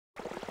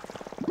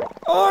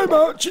I'm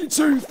Archie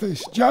Tooth,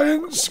 this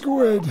giant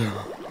squid.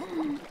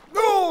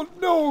 Oh,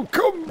 no,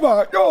 come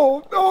back.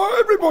 Oh, no,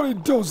 everybody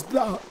does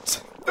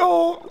that.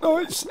 Oh, no,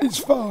 it's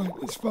fine,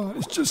 it's fine.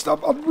 It's just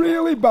I'm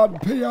really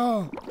bad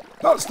PR.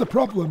 That's the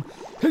problem.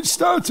 It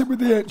started with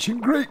the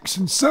ancient Greeks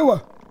and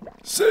Scylla.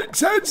 6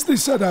 heads, they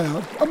said I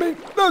had. I mean,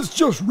 that's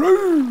just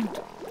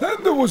rude.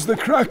 Then there was the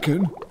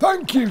Kraken.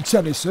 Thank you,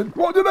 Tennyson.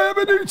 What did I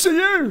ever do to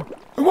you?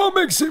 And what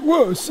makes it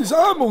worse is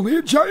I'm only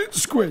a giant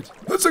squid.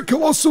 That's a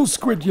colossal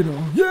squid, you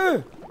know.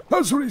 Yeah,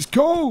 that's what it's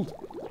called.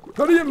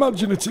 Very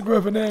imaginative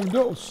whoever named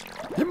us.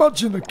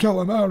 Imagine the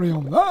calamari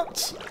on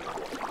that.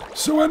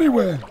 So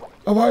anyway,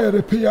 I hired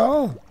a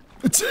PR.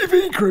 A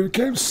TV crew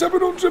came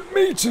 700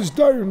 metres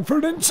down for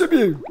an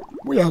interview.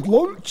 We had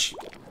lunch.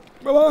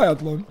 Well, I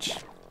had lunch.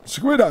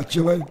 Squid,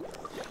 actually.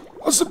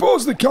 I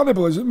suppose the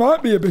cannibalism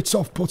might be a bit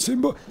off-putting,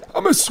 but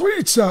I'm a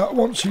sweetheart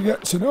once you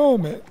get to know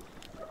me.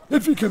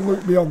 If you can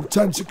look beyond the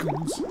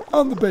tentacles,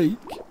 and the beak,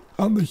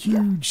 and the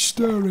huge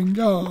staring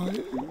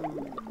eye.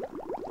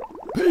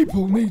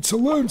 People need to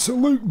learn to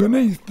look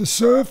beneath the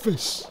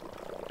surface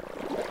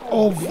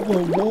of the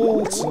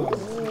water.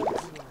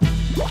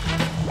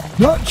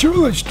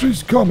 Natural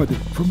History's comedy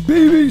from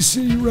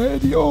BBC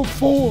Radio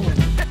 4.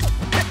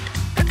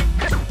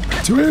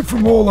 To hear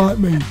from more like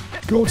me,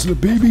 go to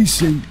the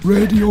BBC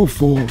Radio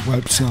 4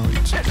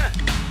 website.